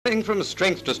Jumping from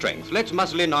strength to strength, let's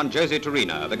muscle in on Josie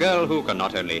Terena, the girl who can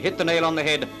not only hit the nail on the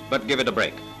head, but give it a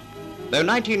break. Though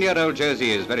 19-year-old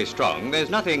Josie is very strong, there's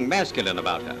nothing masculine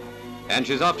about her, and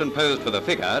she's often posed for the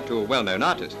figure to well-known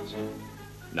artists.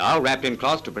 Now, wrapped in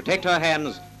cloth to protect her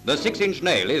hands, the 6-inch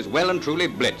nail is well and truly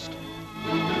blitzed.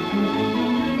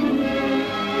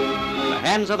 The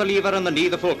hands are the lever and the knee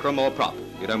the fulcrum or prop.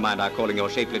 You don't mind our calling your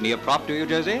shapely knee a prop, do you,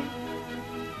 Josie?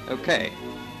 Okay.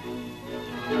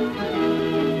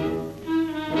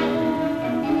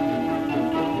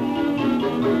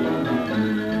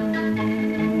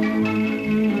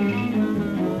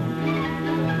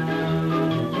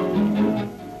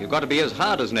 You've got to be as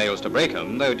hard as nails to break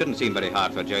them, though it didn't seem very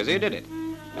hard for Josie, did it?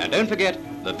 And don't forget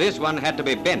that this one had to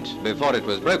be bent before it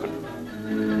was broken.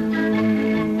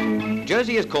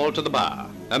 Josie is called to the bar,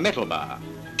 a metal bar.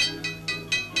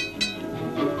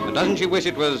 And doesn't she wish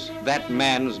it was that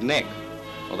man's neck?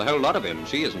 Or the whole lot of him.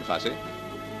 She isn't fussy.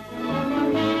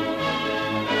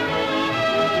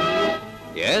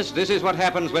 Yes, this is what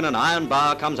happens when an iron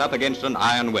bar comes up against an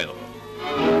iron will.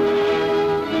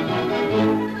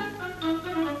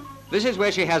 This is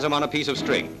where she has him on a piece of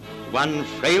string. One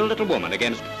frail little woman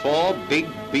against 4 big,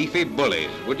 beefy bullies.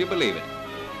 Would you believe it?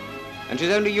 And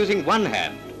she's only using one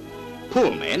hand.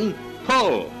 Pull, men,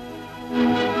 pull!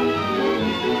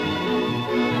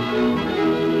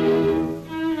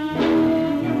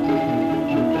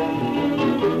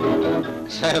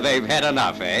 So they've had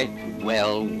enough, eh?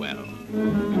 Well, well.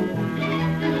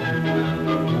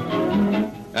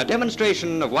 A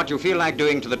demonstration of what you feel like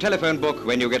doing to the telephone book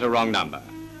when you get a wrong number.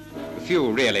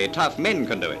 Few really tough men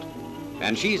can do it.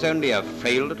 And she's only a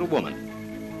frail little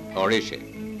woman. Or is she?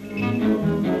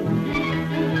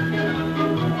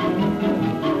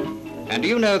 And do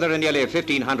you know there are nearly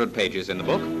 1,500 pages in the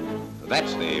book?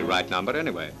 That's the right number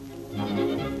anyway.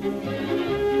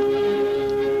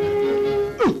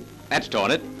 Ooh, that's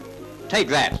torn it. Take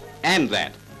that, and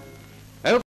that.